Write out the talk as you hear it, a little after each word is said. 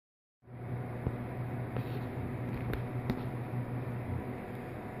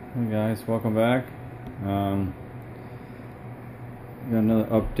Hey guys, welcome back. Got another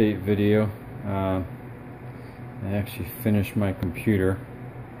update video. I actually finished my computer.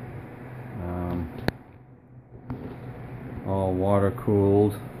 All water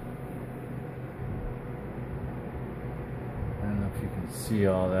cooled. I don't know if you can see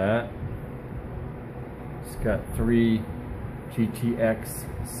all that. It's got 3 GTX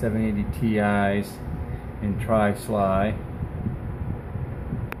 780 Ti's in Tri-Sly.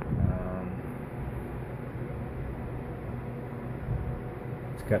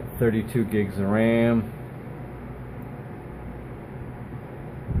 It's got 32 gigs of RAM.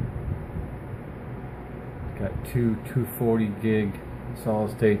 It's got 2 240 gig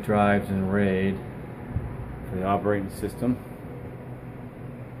solid state drives in RAID for the operating system.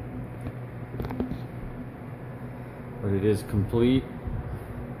 But it is complete,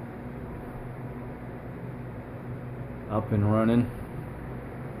 up and running.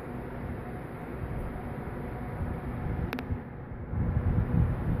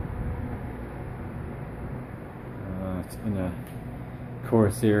 It's in a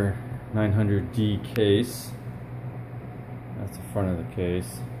Corsair 900D case. That's the front of the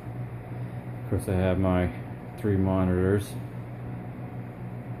case. Of course, I have my 3 monitors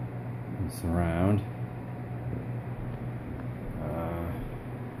and surround.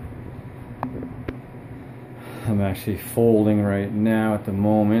 I'm actually folding right now at the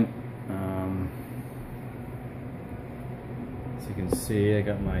moment. As you can see, I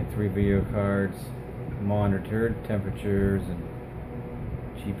got my 3 video cards monitored, temperatures and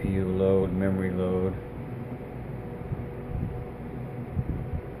GPU load, memory load.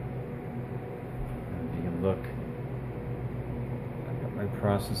 If you can look, I got my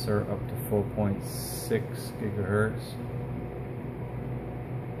processor up to 4.6 gigahertz.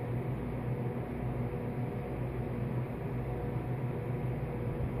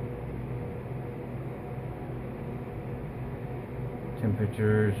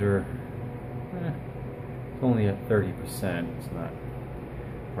 Temperatures are it's only at 30%. It's not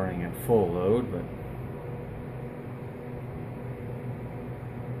running at full load, but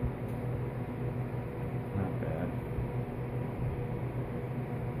not bad.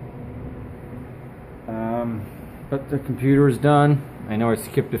 But the computer is done. I know I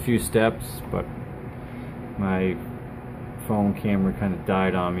skipped a few steps, but my phone camera kind of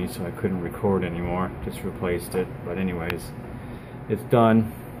died on me, so I couldn't record anymore. Just replaced it. But anyways, it's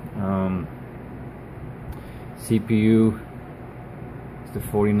done. CPU is the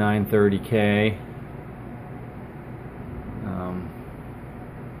 4930K.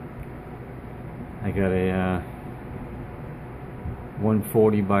 I got a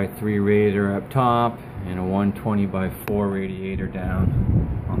 140 by 3 radiator up top and a 120 by 4 radiator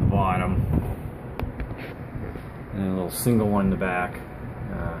down on the bottom, and a little single one in the back,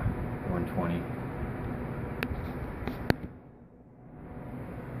 120.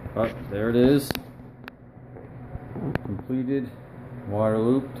 But there it is, completed, water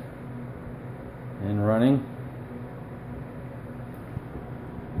looped, and running.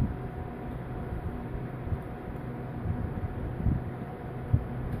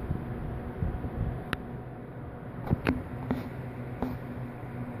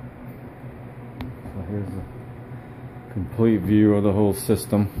 So here's a complete view of the whole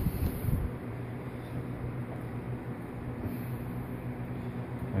system.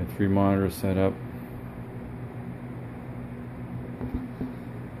 I had 3 monitors set up.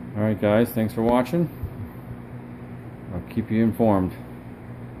 Alright guys, thanks for watching. I'll keep you informed.